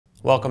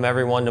Welcome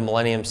everyone to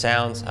Millennium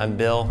Sounds. I'm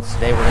Bill.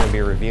 Today we're going to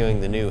be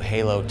reviewing the new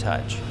Halo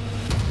Touch.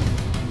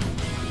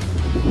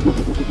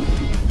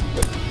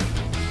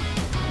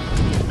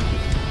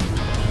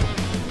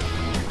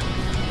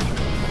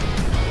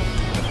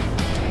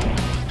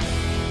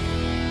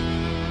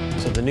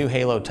 So the new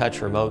Halo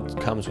Touch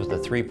remote comes with a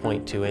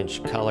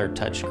 3.2-inch color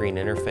touchscreen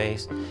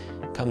interface.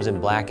 Comes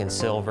in black and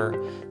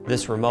silver.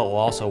 This remote will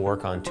also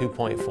work on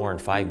 2.4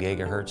 and 5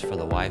 gigahertz for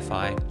the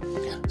Wi-Fi.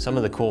 Some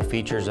of the cool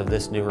features of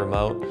this new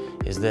remote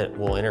is that it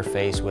will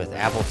interface with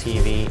Apple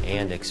TV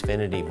and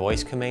Xfinity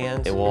voice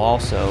commands. It will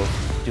also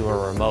do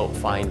a remote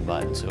find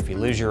button. So if you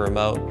lose your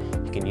remote,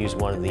 you can use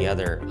one of the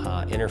other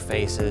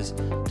interfaces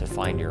to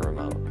find your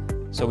remote.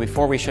 So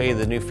before we show you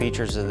the new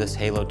features of this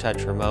Halo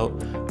Touch remote,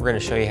 we're going to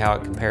show you how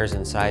it compares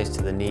in size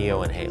to the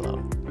Neo and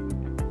Halo.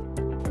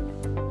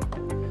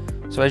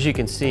 So as you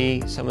can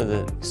see, some of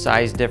the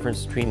size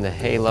difference between the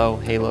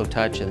Halo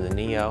Touch and the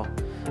Neo.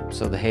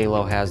 So the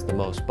Halo has the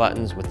most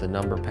buttons with the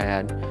number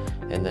pad,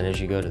 and then as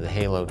you go to the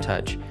Halo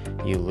Touch,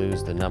 you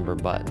lose the number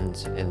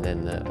buttons, and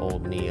then the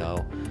old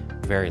Neo,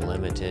 very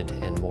limited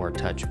and more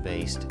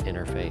touch-based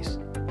interface.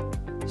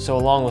 So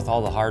along with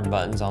all the hard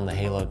buttons on the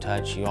Halo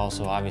Touch, you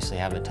also obviously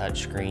have a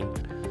touch screen.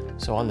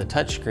 So on the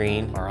touch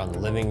screen, or on the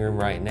living room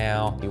right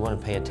now, you want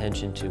to pay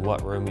attention to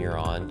what room you're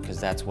on, because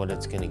that's what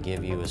it's going to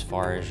give you as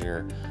far as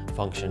your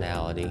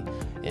functionality.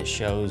 It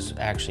shows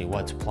actually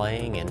what's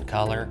playing in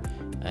color,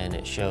 and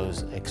it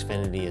shows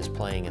Xfinity is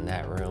playing in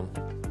that room.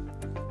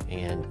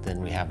 And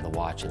then we have the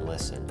watch and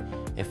listen.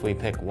 If we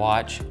pick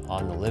watch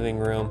on the living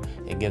room,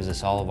 it gives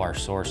us all of our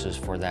sources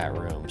for that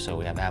room. So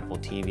we have Apple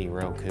TV,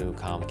 Roku,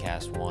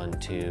 Comcast 1,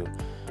 2,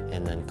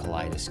 and then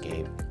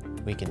Kaleidoscape.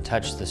 We can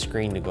touch the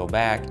screen to go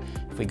back.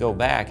 If we go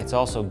back, it's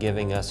also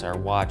giving us our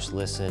watch,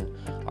 listen,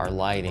 our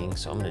lighting.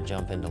 So I'm going to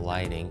jump into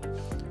lighting.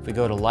 If we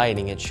go to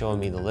lighting, it's showing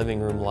me the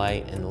living room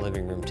light and the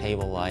living room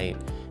table light,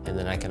 and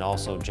then I can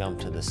also jump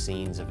to the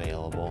scenes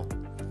available.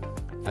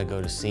 If I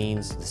go to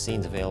scenes, the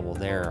scenes available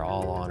there are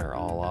all on or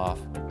all off.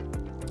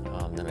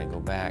 Then I go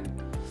back.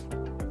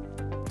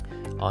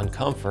 On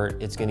comfort,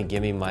 it's going to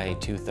give me my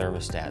two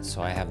thermostats.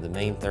 So I have the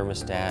main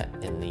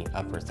thermostat and the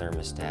upper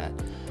thermostat.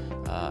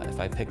 If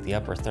I pick the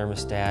upper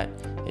thermostat,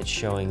 it's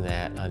showing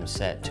that I'm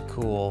set to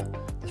cool,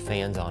 the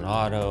fan's on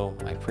auto,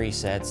 my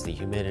presets, the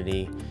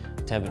humidity,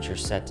 temperature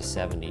set to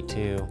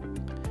 72.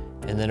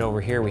 And then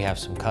over here we have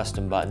some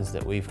custom buttons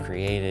that we've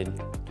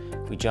created.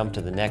 If we jump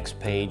to the next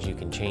page, you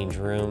can change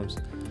rooms.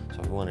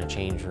 So if we want to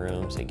change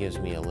rooms, it gives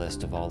me a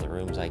list of all the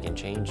rooms I can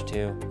change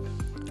to.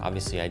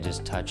 Obviously I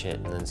just touch it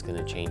and then it's going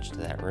to change to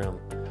that room.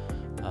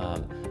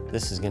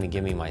 This is going to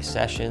give me my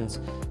sessions,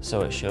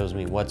 so it shows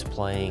me what's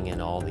playing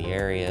in all the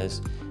areas,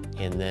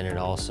 and then it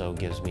also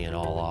gives me an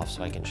all off,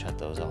 so I can shut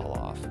those all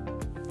off.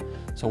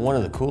 So one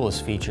of the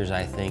coolest features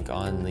I think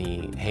on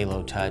the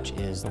Halo Touch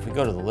is if we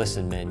go to the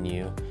listen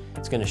menu,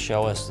 it's going to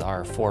show us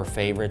our 4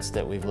 favorites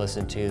that we've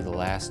listened to the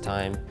last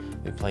time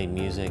we played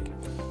music.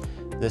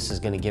 This is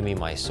going to give me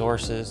my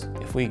sources.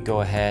 If we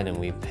go ahead and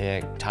we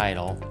pick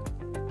title,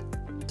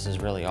 this is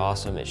really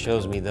awesome. It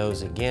shows me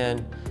those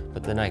again,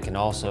 but then I can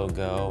also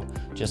go,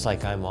 just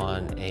like I'm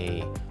on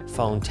a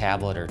phone,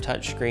 tablet, or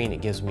touch screen,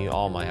 it gives me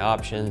all my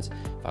options.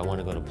 If I want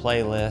to go to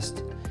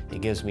playlist,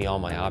 it gives me all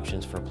my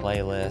options for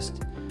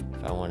playlist.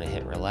 If I want to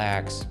hit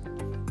relax,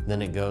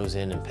 then it goes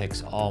in and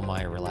picks all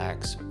my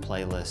relax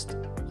playlist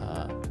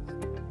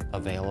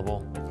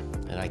available,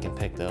 and I can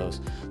pick those.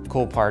 The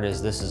cool part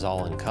is this is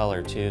all in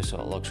color too, so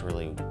it looks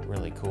really,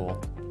 really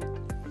cool.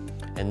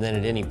 And then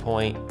at any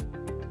point,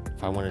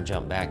 if I want to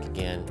jump back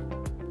again,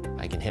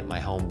 I can hit my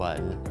home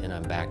button and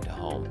I'm back to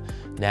home.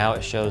 Now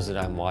it shows that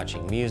I'm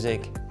watching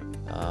music.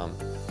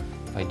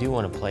 If I do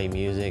want to play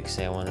music,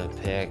 say I want to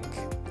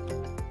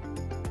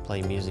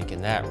play music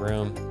in that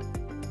room,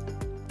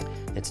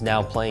 it's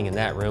now playing in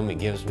that room. It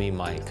gives me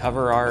my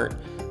cover art,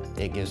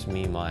 it gives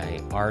me my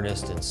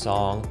artist and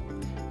song,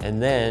 and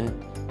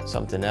then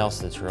something else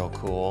that's real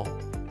cool,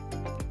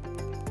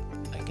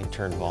 I can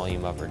turn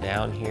volume up or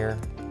down here.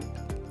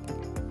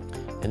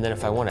 And then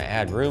if I want to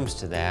add rooms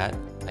to that,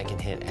 I can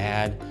hit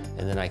add,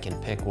 and then I can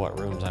pick what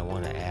rooms I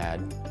want to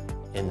add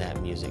in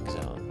that music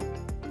zone.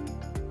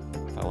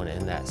 If I want to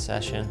end that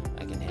session,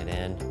 I can hit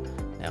end.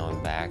 Now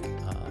I'm back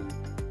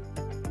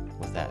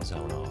with that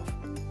zone off.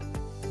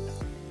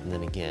 And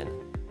then again,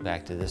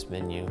 back to this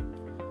menu,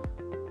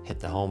 hit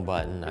the home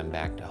button, I'm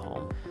back to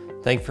home.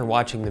 Thanks for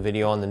watching the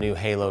video on the new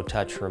Halo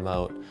Touch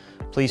remote.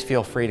 Please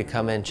feel free to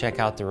come in, check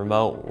out the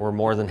remote. We're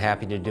more than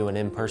happy to do an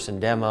in-person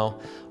demo.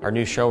 Our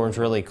new showroom's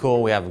really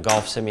cool. We have a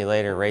golf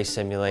simulator, race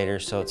simulator,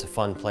 so it's a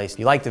fun place. If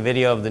you like the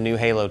video of the new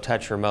Halo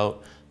Touch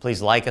remote,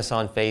 please like us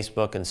on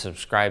Facebook and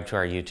subscribe to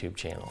our YouTube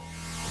channel.